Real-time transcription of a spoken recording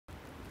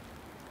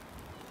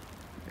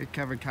Hey,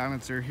 Kevin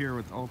Conitzer here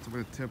with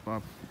Ultimate Tip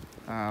Up.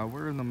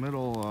 We're in the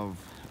middle of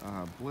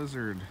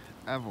Blizzard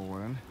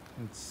Evelyn.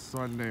 It's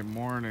Sunday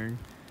morning.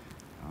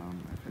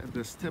 I've had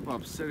this tip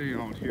up sitting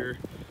out here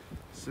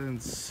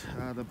since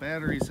the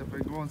batteries have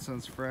been going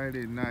since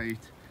Friday night.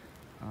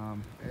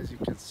 As you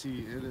can see,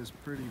 it is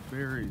pretty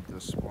buried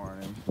this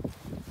morning.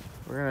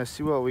 We're gonna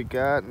see what we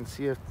got and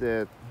see if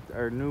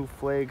our new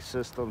flag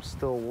system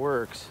still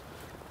works.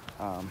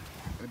 I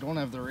don't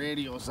have the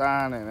radios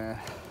on and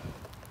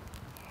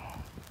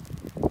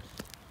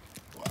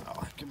wow,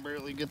 I can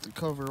barely get the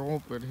cover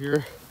open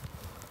here.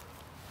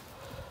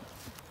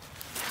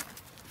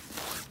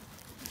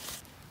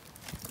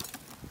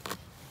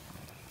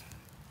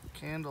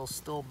 Candle's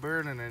still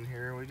burning in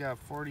here. We got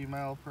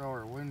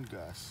 40-mile-per-hour wind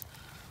gusts.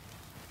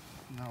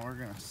 Now we're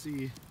gonna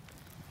see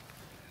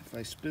if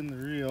I spin the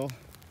reel,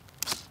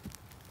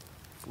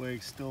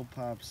 flag still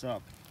pops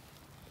up.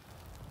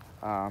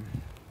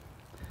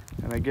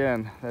 And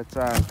again, that's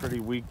on pretty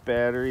weak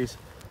batteries.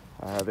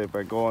 They've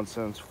been going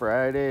since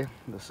Friday.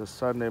 This is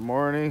Sunday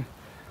morning.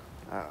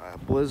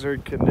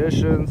 Blizzard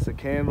conditions, the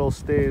candle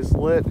stays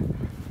lit.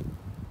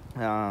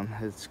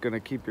 It's gonna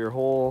keep your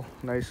hole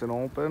nice and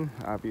open.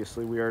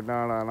 Obviously we are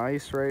not on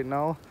ice right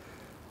now,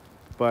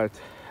 but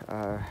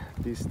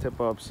these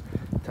tip-ups,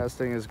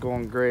 testing is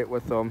going great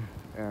with them,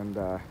 and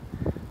I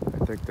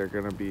think they're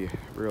gonna be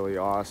really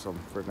awesome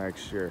for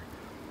next year.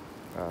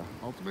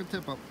 Ultimate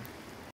Tip-Up.